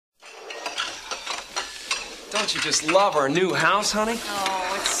Don't you just love our new house, honey?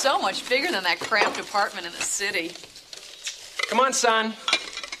 Oh, it's so much bigger than that cramped apartment in the city. Come on, son.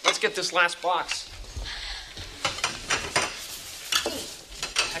 Let's get this last box. What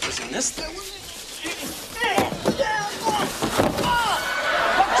the heck is in this thing? Look,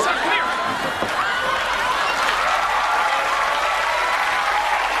 son, come here.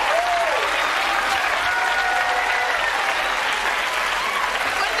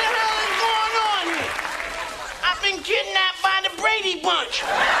 What the hell is going on here? I've been kidnapped by the Brady Bunch.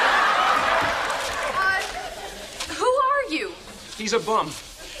 Who are you? He's a bum.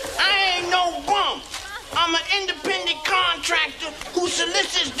 I ain't no bum. I'm an independent contractor who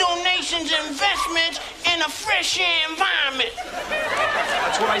solicits donations and investments in a fresh air environment.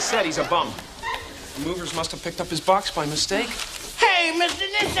 That's what I said. He's a bum. The movers must have picked up his box by mistake. Hey, mister,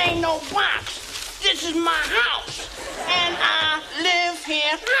 this ain't no box. This is my house. And I live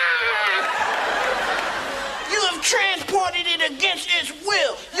here. You have transported it against its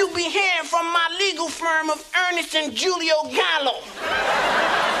will. You'll be hearing from my legal firm of Ernest and Julio Gallo.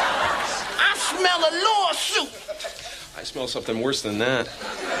 I smell a lawsuit. I smell something worse than that.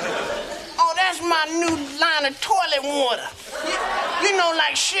 Oh, that's my new line of toilet water. You know,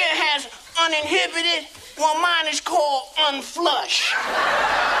 like Cher has uninhibited. Well, mine is called unflush.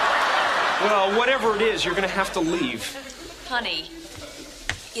 Well, whatever it is, you're gonna have to leave. Honey,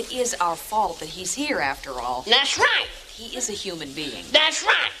 it is our fault that he's here after all. That's right. He is a human being. That's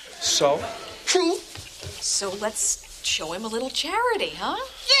right. So? True. So let's show him a little charity, huh?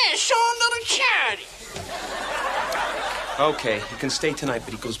 Yeah, show a little charity. Okay, he can stay tonight,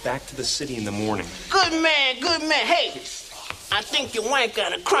 but he goes back to the city in the morning. Good man, good man. Hey, I think your wife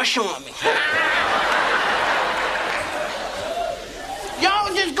got a crush on me.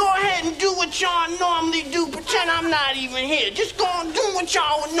 Y'all just go ahead and do what y'all normally do. Pretend I'm not even here. Just go and do what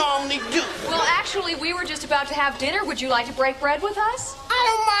y'all would normally do. Well, actually, we were just about to have dinner. Would you like to break bread with us? I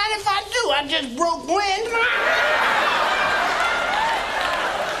don't mind if I do. I just broke wind.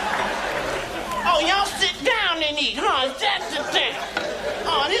 Oh, y'all sit down and eat, huh? That's the thing.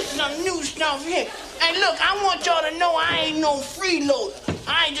 Oh, this is some new stuff here. Hey, look, I want y'all to know I ain't no freeloader.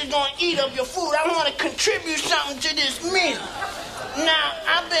 I ain't just gonna eat up your food. I want to contribute something to this meal. Now,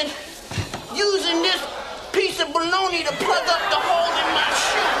 I've been using this piece of bologna to plug up the hole in my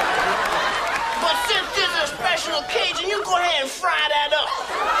shoe. But since this is a special occasion, you go ahead and fry that up.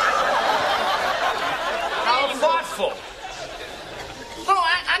 How thoughtful. Oh,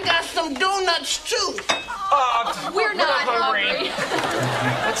 I got some donuts, too. We're not hungry.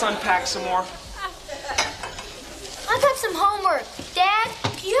 Let's unpack some more. I got some homework. Dad,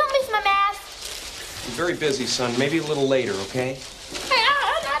 can you help me with my math? I'm very busy, son. Maybe a little later, okay? Hey,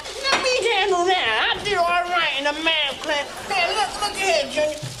 let me handle that. I did all right in the math class. Hey, look here,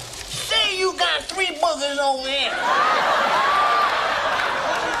 Junior. Say you got 3 boogers over here.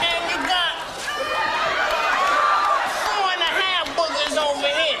 And you got 4.5 boogers over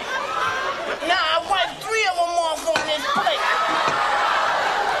here. Now, I wiped 3 of them off on this plate.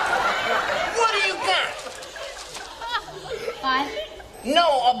 What do you got? 5. No,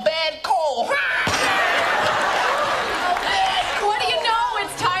 a bad cold. What do you know?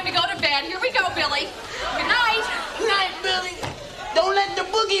 It's time to go to bed. Here we go, Billy. Good night. Good night, Billy. Don't let the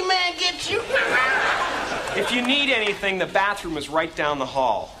boogeyman get you. If you need anything, the bathroom is right down the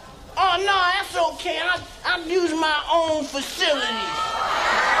hall. Oh, no, that's okay. I'll use my own facilities.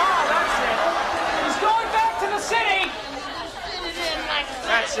 Oh, that's it. He's going back to the city.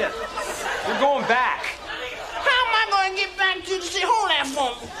 That's it. You're going back. How am I going to get back to the city? Hold that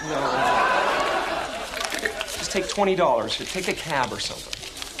for me. No. Just take $20. Here, take a cab or something.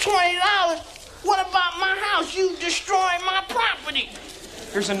 $20? What about my house? You destroyed my property.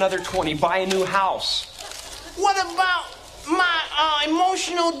 Here's another 20. Buy a new house. What about my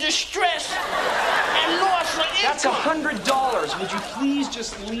emotional distress and loss of income? That's $100. Would you please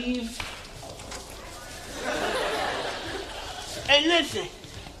just leave? Hey, listen.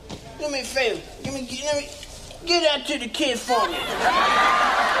 Do me a favor. Let me get that to the kid for me.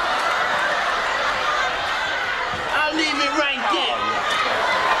 I'll leave it right there.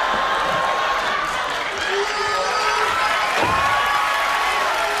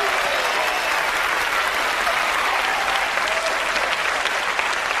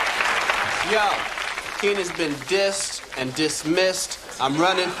 Yo, Keenan's been dissed and dismissed. I'm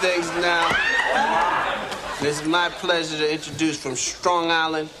running things now. This is my pleasure to introduce from Strong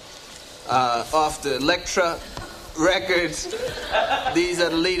Island, off the Elektra Records. These are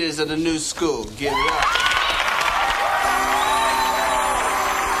the leaders of the new school. Give it up.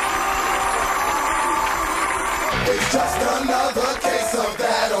 It's just another case of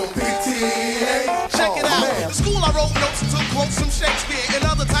that old PTA. Check it out. Man, wrote notes to quote some Shakespeare and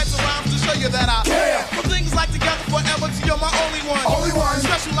other types of rhymes to show you that I care. From things like Together Forever to You're My Only One. Only one.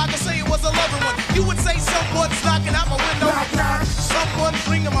 Special like I say it was a loving one. You would say someone's knocking out my window. Knock, knock. Someone's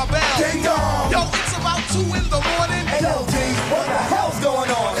ringing my bell. Ding dong. Yo, it's about 2 in the morning. Hey, yo, G, what the hell's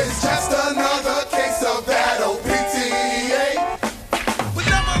going on? It's just another case of that OPTA. But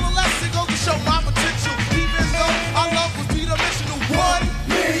nevertheless, it goes to show my potential. Even though our love was three-dimensional. 1,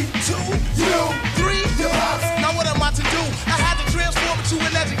 me, 2, you, 3, your pops. Now what am I to do? I had to transform into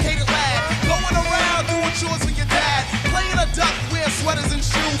an educated lad. Going around doing chores for your dad. Playing a duck, wear sweaters and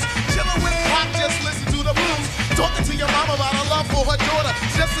shoes. Chilling with Pop, just listen to the blues. Talking to your mom about her love for her daughter.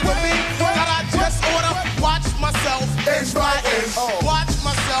 Just to me, that I just order. Watch myself, inch by inch. Watch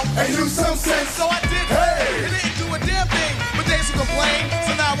myself, and use some sense. So I did. Hey, it didn't do a damn thing, but they used to complain.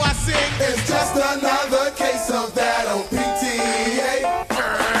 So now I sing. It's just another case of that OPTA.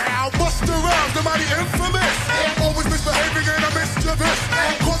 Busta Rhymes, the mighty infamous. Always misbehaving and I'm mischievous.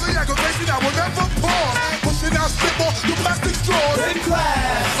 Causing aggravation, I will never pause. Pushing out spitball, the plastic straws. In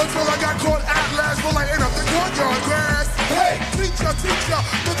class. Until I got caught at last for lighting up the courtyard grass. Hey, teacher,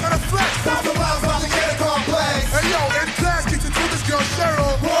 look at the flex.